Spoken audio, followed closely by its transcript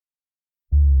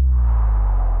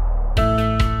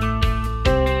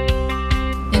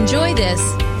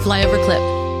this flyover clip.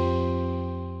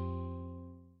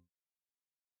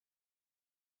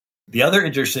 The other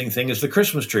interesting thing is the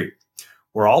Christmas tree.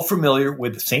 We're all familiar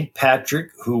with St.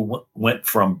 Patrick, who went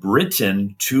from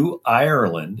Britain to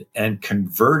Ireland and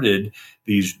converted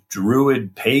these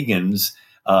Druid pagans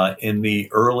in the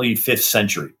early 5th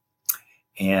century.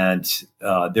 And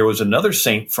there was another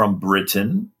saint from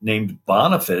Britain named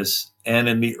Boniface. And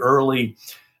in the early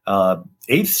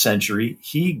 8th century,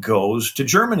 he goes to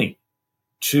Germany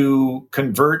to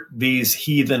convert these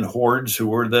heathen hordes who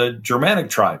were the Germanic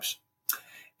tribes.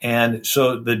 And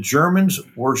so the Germans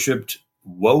worshipped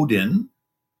Woden,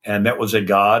 and that was a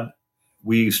god.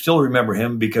 We still remember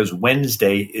him because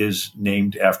Wednesday is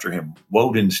named after him,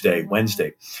 Woden's Day,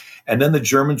 Wednesday. And then the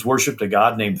Germans worshipped a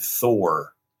god named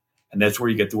Thor, and that's where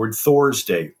you get the word Thor's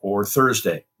Day or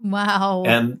Thursday. Wow.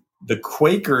 And the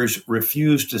Quakers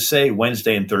refused to say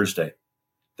Wednesday and Thursday.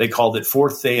 They called it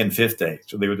fourth day and fifth day.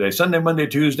 So they would say Sunday, Monday,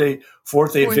 Tuesday,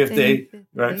 fourth day and fifth day,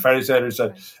 right? Friday, Saturday,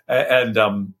 Sunday.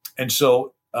 And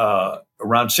so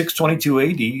around 622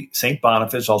 AD, St.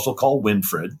 Boniface, also called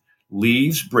Winfrid,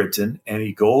 leaves Britain and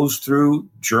he goes through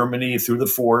Germany, through the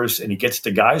forest, and he gets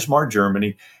to Geismar,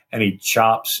 Germany, and he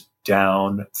chops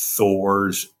down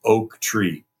Thor's oak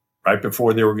tree right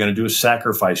before they were going to do a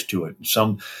sacrifice to it.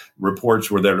 Some reports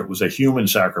were that it was a human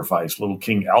sacrifice, little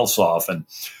King Alsoph.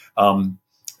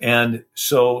 And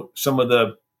so some of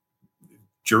the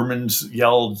Germans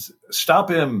yelled,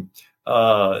 "Stop him."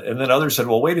 And then others said,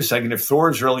 well, wait a second. If Thor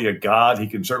is really a god, he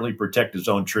can certainly protect his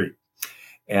own tree.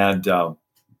 And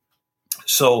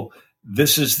so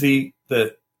this is the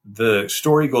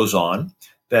story goes on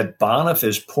that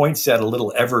Boniface points at a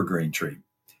little evergreen tree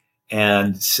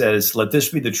and says, let this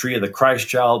be the tree of the Christ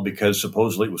child, because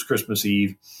supposedly it was Christmas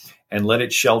Eve, and let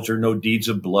it shelter no deeds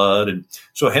of blood. And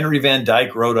so Henry Van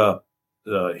Dyke wrote a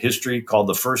history called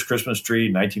The First Christmas Tree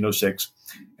in 1906.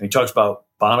 And he talks about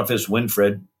Boniface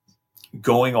Winfrid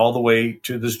going all the way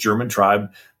to this German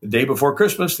tribe the day before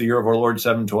Christmas, the year of our Lord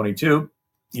 722.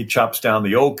 He chops down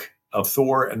the oak of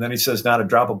Thor, and then he says, not a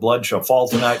drop of blood shall fall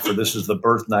tonight, for this is the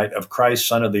birth night of Christ,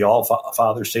 Son of the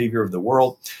All-Father, Savior of the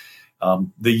world.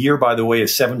 The year, by the way,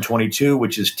 is 722,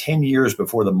 which is 10 years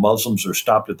before the Muslims are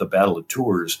stopped at the Battle of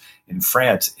Tours in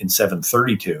France in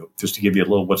 732, just to give you a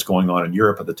little what's going on in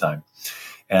Europe at the time.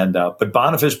 And but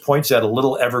Boniface points at a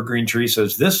little evergreen tree,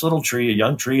 says, this little tree, a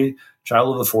young tree,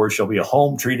 child of the forest, shall be a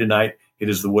home tree tonight. It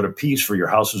is the wood of peace, for your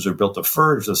houses are built of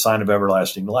fir. It is a sign of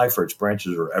everlasting life, for its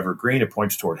branches are evergreen. It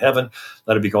points toward heaven.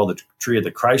 Let it be called the tree of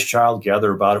the Christ child.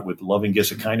 Gather about it with loving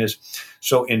gifts of kindness.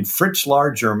 So in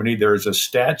Fritzlar, Germany, there is a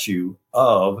statue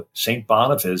of St.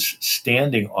 Boniface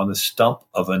standing on the stump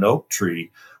of an oak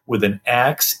tree with an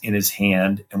axe in his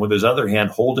hand and with his other hand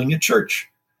holding a church,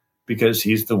 because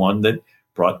he's the one that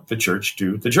brought the church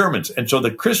to the Germans. And so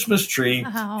the Christmas tree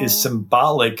is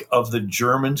symbolic of the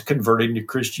Germans converting to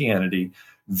Christianity,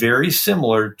 very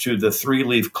similar to the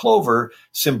three-leaf clover,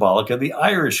 symbolic of the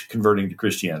Irish converting to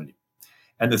Christianity.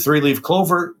 And the three-leaf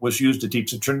clover was used to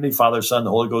teach the Trinity, Father, Son,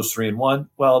 the Holy Ghost, three in one.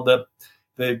 Well,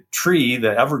 the tree,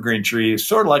 the evergreen tree, is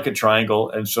sort of like a triangle,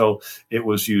 and so it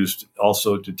was used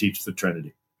also to teach the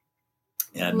Trinity.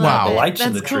 And the lights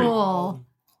in the tree. Cool.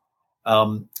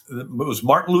 It was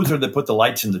Martin Luther that put the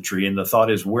lights in the tree. And the thought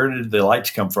is, where did the lights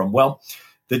come from? Well,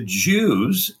 the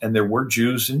Jews, and there were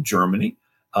Jews in Germany,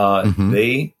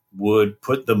 they would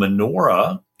put the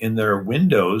menorah in their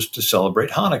windows to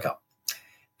celebrate Hanukkah.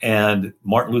 And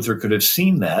Martin Luther could have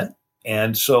seen that.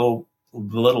 And so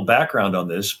the little background on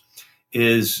this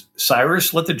is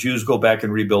Cyrus let the Jews go back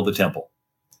and rebuild the temple.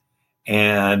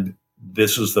 And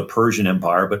this was the Persian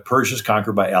Empire, but Persia is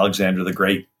conquered by Alexander the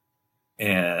Great.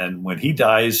 And when he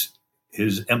dies,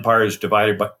 his empire is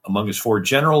divided among his four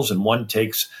generals, and one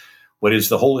takes what is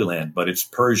the Holy Land, but it's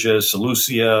Persia,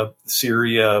 Seleucia,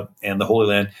 Syria, and the Holy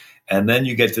Land. And then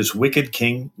you get this wicked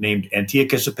king named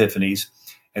Antiochus Epiphanes,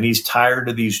 and he's tired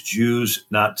of these Jews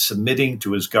not submitting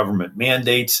to his government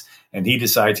mandates, and he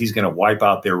decides he's going to wipe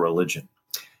out their religion.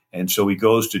 And so he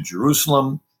goes to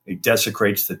Jerusalem, he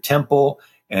desecrates the temple,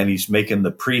 and he's making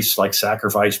the priests like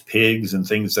sacrifice pigs and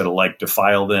things that'll like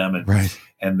defile them.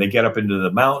 And they get up into the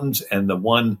mountains, and the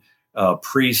one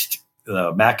priest,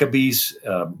 Maccabees,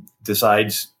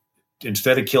 decides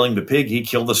instead of killing the pig, he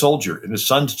killed the soldier. And his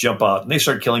sons jump out and they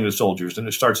start killing the soldiers. And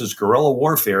it starts this guerrilla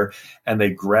warfare. And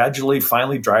they gradually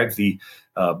finally drive the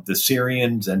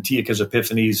Syrians, Antiochus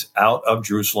Epiphanes, out of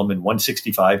Jerusalem in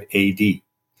 165 AD.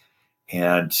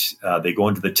 And they go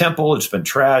into the temple. It's been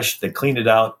trashed. They clean it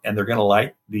out, and they're going to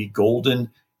light the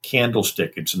golden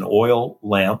candlestick. It's an oil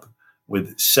lamp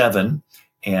with 7.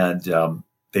 And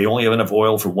they only have enough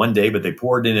oil for one day, but they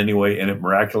pour it in anyway, and it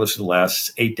miraculously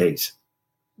lasts 8 days.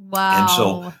 Wow. And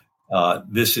so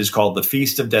this is called the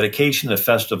Feast of Dedication, the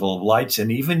Festival of Lights,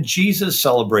 and even Jesus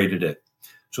celebrated it.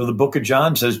 So the book of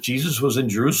John says Jesus was in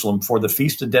Jerusalem for the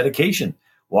Feast of Dedication,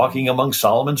 walking among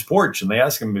Solomon's porch. And they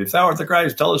ask him, if thou art the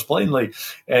Christ, tell us plainly.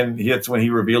 And it's when he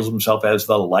reveals himself as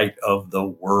the light of the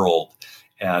world.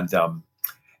 And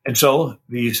so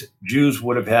these Jews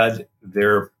would have had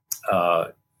their,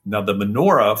 now the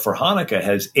menorah for Hanukkah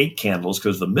has 8 candles,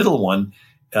 because the middle one,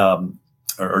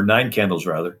 or 9 candles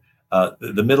rather,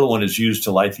 the middle one is used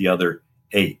to light the other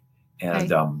 8.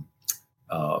 And, okay.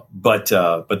 But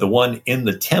the one in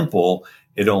the temple,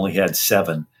 it only had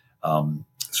 7.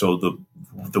 So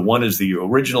the one is the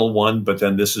original one, but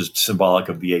then this is symbolic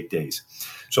of the 8 days.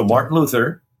 So Martin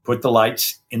Luther put the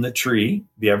lights in the tree,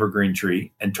 the evergreen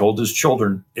tree, and told his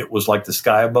children it was like the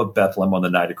sky above Bethlehem on the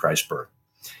night of Christ's birth.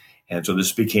 And so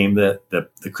this became the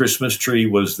Christmas tree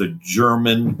was the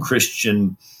German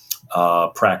Christian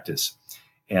practice.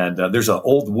 And there's an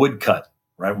old woodcut.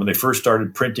 Right. When they first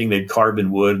started printing, they'd carve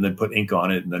in wood and then put ink on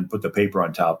it and then put the paper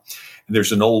on top. And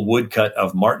there's an old woodcut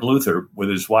of Martin Luther with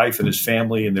his wife and his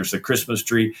family, and there's a Christmas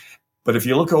tree. But if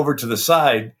you look over to the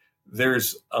side,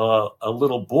 there's a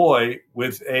little boy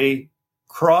with a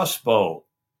crossbow.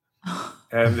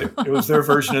 And it was their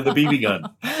version of the BB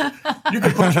gun. You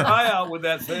could put your eye out with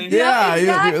that thing. Yeah,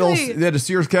 exactly. They had a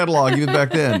Sears catalog even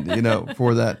back then,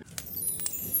 for that.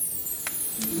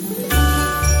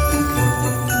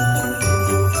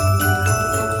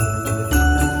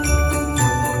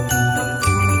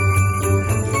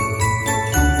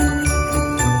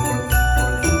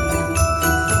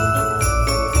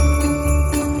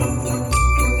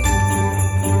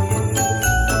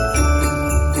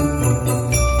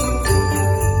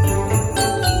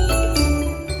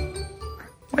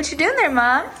 What you doing there,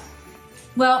 Mom?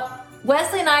 Well,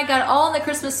 Wesley and I got all in the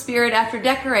Christmas spirit after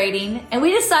decorating, and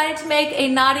we decided to make a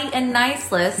naughty and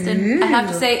nice list. And I have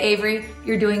to say, Avery,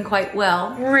 you're doing quite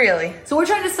well. Really? So we're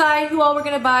trying to decide who all we're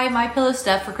going to buy MyPillow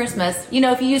stuff for Christmas.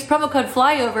 If you use promo code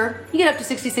FLYOVER, you get up to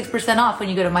 66% off when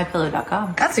you go to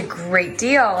MyPillow.com. That's a great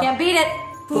deal. Can't beat it.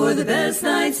 For the best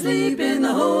night's sleep in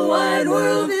the whole wide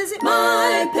world, visit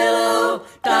MyPillow.com.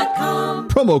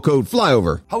 Promo code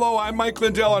FLYOVER. Hello, I'm Mike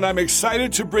Lindell, and I'm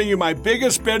excited to bring you my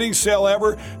biggest bedding sale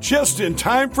ever, just in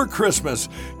time for Christmas.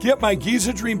 Get my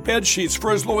Giza Dream bed sheets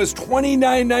for as low as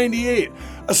 $29.98.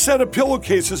 A set of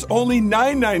pillowcases, only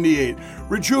 $9.98.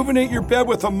 Rejuvenate your bed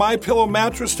with a MyPillow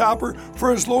mattress topper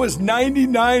for as low as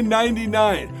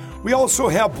 $99.99. We also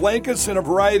have blankets in a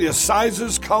variety of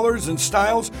sizes, colors, and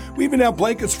styles. We even have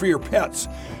blankets for your pets.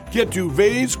 Get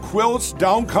duvets, quilts,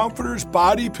 down comforters,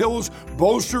 body pillows,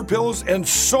 bolster pillows, and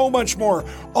so much more,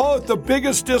 all at the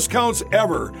biggest discounts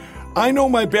ever. I know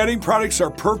my bedding products are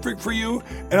perfect for you,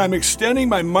 and I'm extending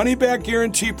my money-back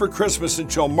guarantee for Christmas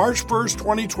until March 1st,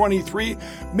 2023,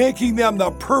 making them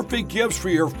the perfect gifts for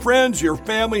your friends, your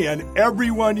family, and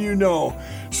everyone you know.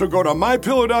 So go to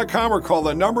MyPillow.com or call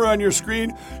the number on your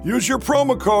screen. Use your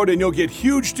promo code, and you'll get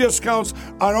huge discounts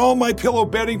on all MyPillow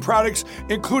bedding products,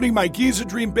 including my Giza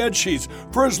Dream bed sheets,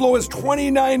 for as low as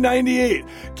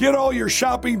 $29.98. Get all your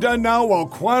shopping done now while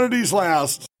quantities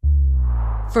last.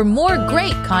 For more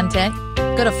great content,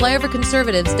 go to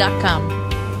flyoverconservatives.com.